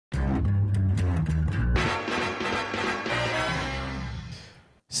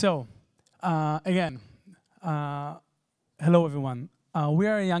So, again, hello everyone. We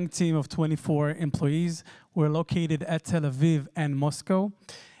are a young team of 24 employees. We're located at Tel Aviv and Moscow.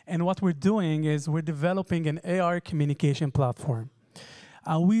 And what we're doing is we're developing an AR communication platform.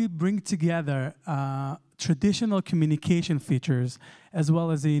 We bring together traditional communication features as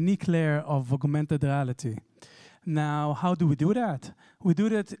well as a unique layer of augmented reality. Now, how do we do that? We do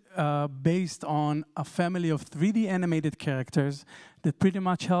that based on a family of 3D animated characters that pretty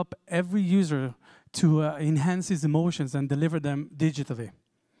much help every user to enhance his emotions and deliver them digitally.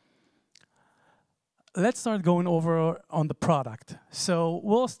 Let's start going over on the product. So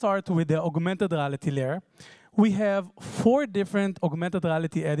we'll start with the augmented reality layer. We have 4 different augmented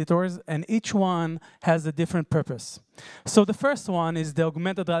reality editors, and each one has a different purpose. So the first one is the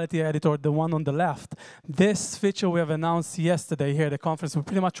augmented reality editor, the one on the left. This feature we have announced yesterday here at the conference. We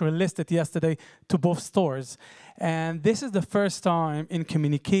pretty much released it yesterday to both stores. And this is the first time in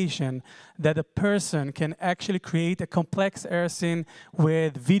communication that a person can actually create a complex AR scene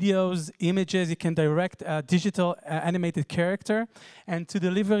with videos, images. You can direct a digital animated character and to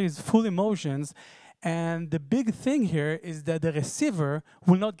deliver his full emotions. And the big thing here is that the receiver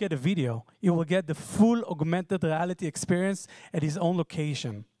will not get a video. It will get the full augmented reality experience at his own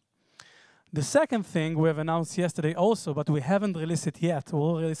location. The second thing we have announced yesterday also, but we haven't released it yet,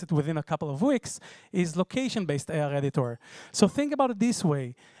 we'll release it within a couple of weeks, is location-based AR editor. So think about it this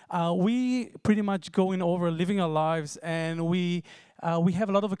way. We pretty much going over living our lives, and we have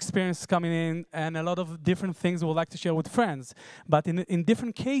a lot of experience coming in and a lot of different things we would like to share with friends. But in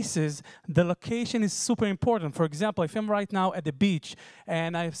different cases, the location is super important. For example, if I'm right now at the beach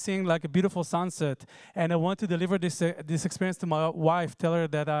and I'm seeing like a beautiful sunset and I want to deliver this experience to my wife, tell her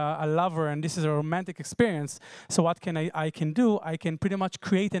that I love her and this is a romantic experience. So what can I can do? I can pretty much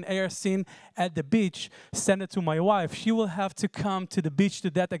create an AR scene at the beach, send it to my wife. She will have to come to the beach to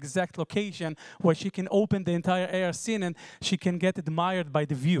that exact location where she can open the entire AR scene and she can get admired by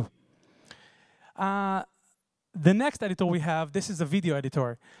the view. The next editor we have, this is a video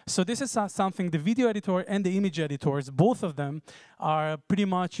editor. So this is something, the video editor and the image editors, both of them are pretty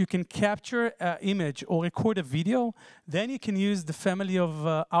much, you can capture an image or record a video, then you can use the family of,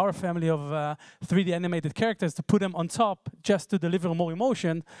 our family of 3D animated characters to put them on top just to deliver more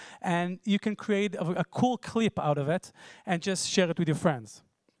emotion, and you can create a cool clip out of it and just share it with your friends.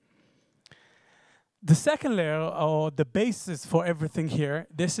 The second layer, or the basis for everything here,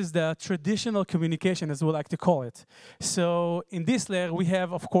 this is the traditional communication, as we like to call it. So in this layer, we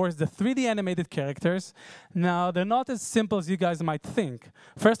have, of course, the 3D animated characters. Now, they're not as simple as you guys might think.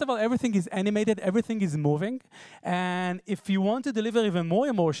 First of all, everything is animated, everything is moving. And if you want to deliver even more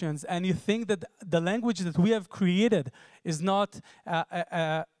emotions, and you think that the language that we have created is not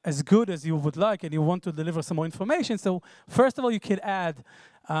as good as you would like, and you want to deliver some more information, so first of all, you could add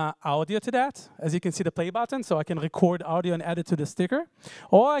audio to that. As you can see the play button, so I can record audio and add it to the sticker.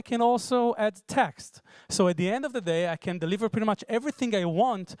 Or I can also add text. So at the end of the day, I can deliver pretty much everything I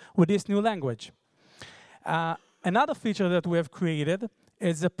want with this new language. Another feature that we have created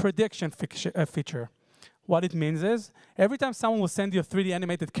is a prediction feature. What it means is, every time someone will send you a 3D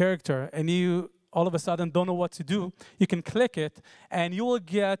animated character and you all of a sudden don't know what to do, you can click it and you will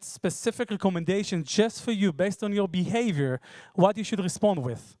get specific recommendations just for you based on your behavior, what you should respond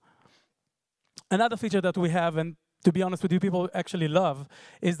with. Another feature that we have, and to be honest with you, people actually love,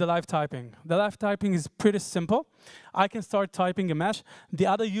 is the live typing. The live typing is pretty simple. I can start typing a mesh. The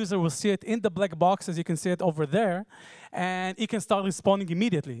other user will see it in the black box, as you can see it over there, and he can start responding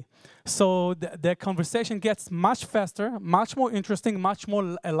immediately. So the conversation gets much faster, much more interesting, much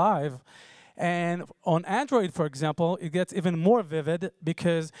more alive. And on Android, for example, it gets even more vivid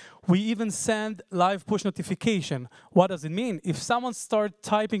because we even send live push notification. What does it mean? If someone starts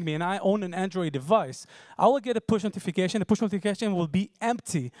typing me and I own an Android device, I will get a push notification. The push notification will be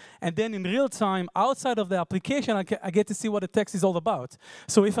empty. And then in real time, outside of the application, I get to see what the text is all about.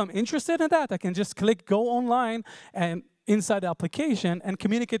 So if I'm interested in that, I can just click go online and inside the application and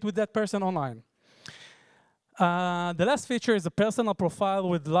communicate with that person online. The last feature is a personal profile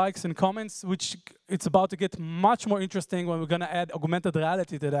with likes and comments, which it's about to get much more interesting when we're going to add augmented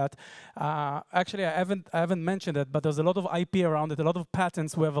reality to that. Actually, I haven't mentioned it, but there's a lot of IP around it, a lot of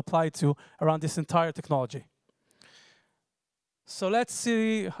patents we have applied to around this entire technology. So let's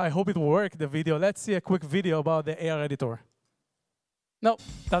see, I hope it will work, the video. Let's see a quick video about the AR editor. No,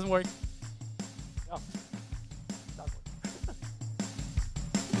 doesn't work. No.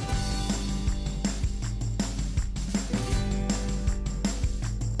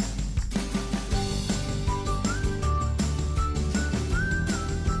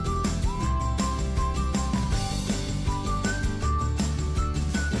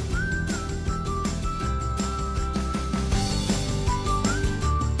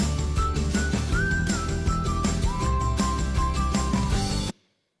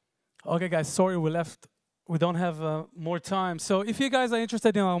 Okay, guys, sorry we don't have more time. So if you guys are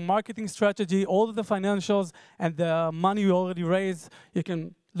interested in our marketing strategy, all of the financials, and the money we already raised, you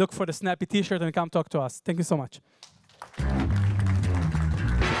can look for the Snaappy t-shirt and come talk to us. Thank you so much.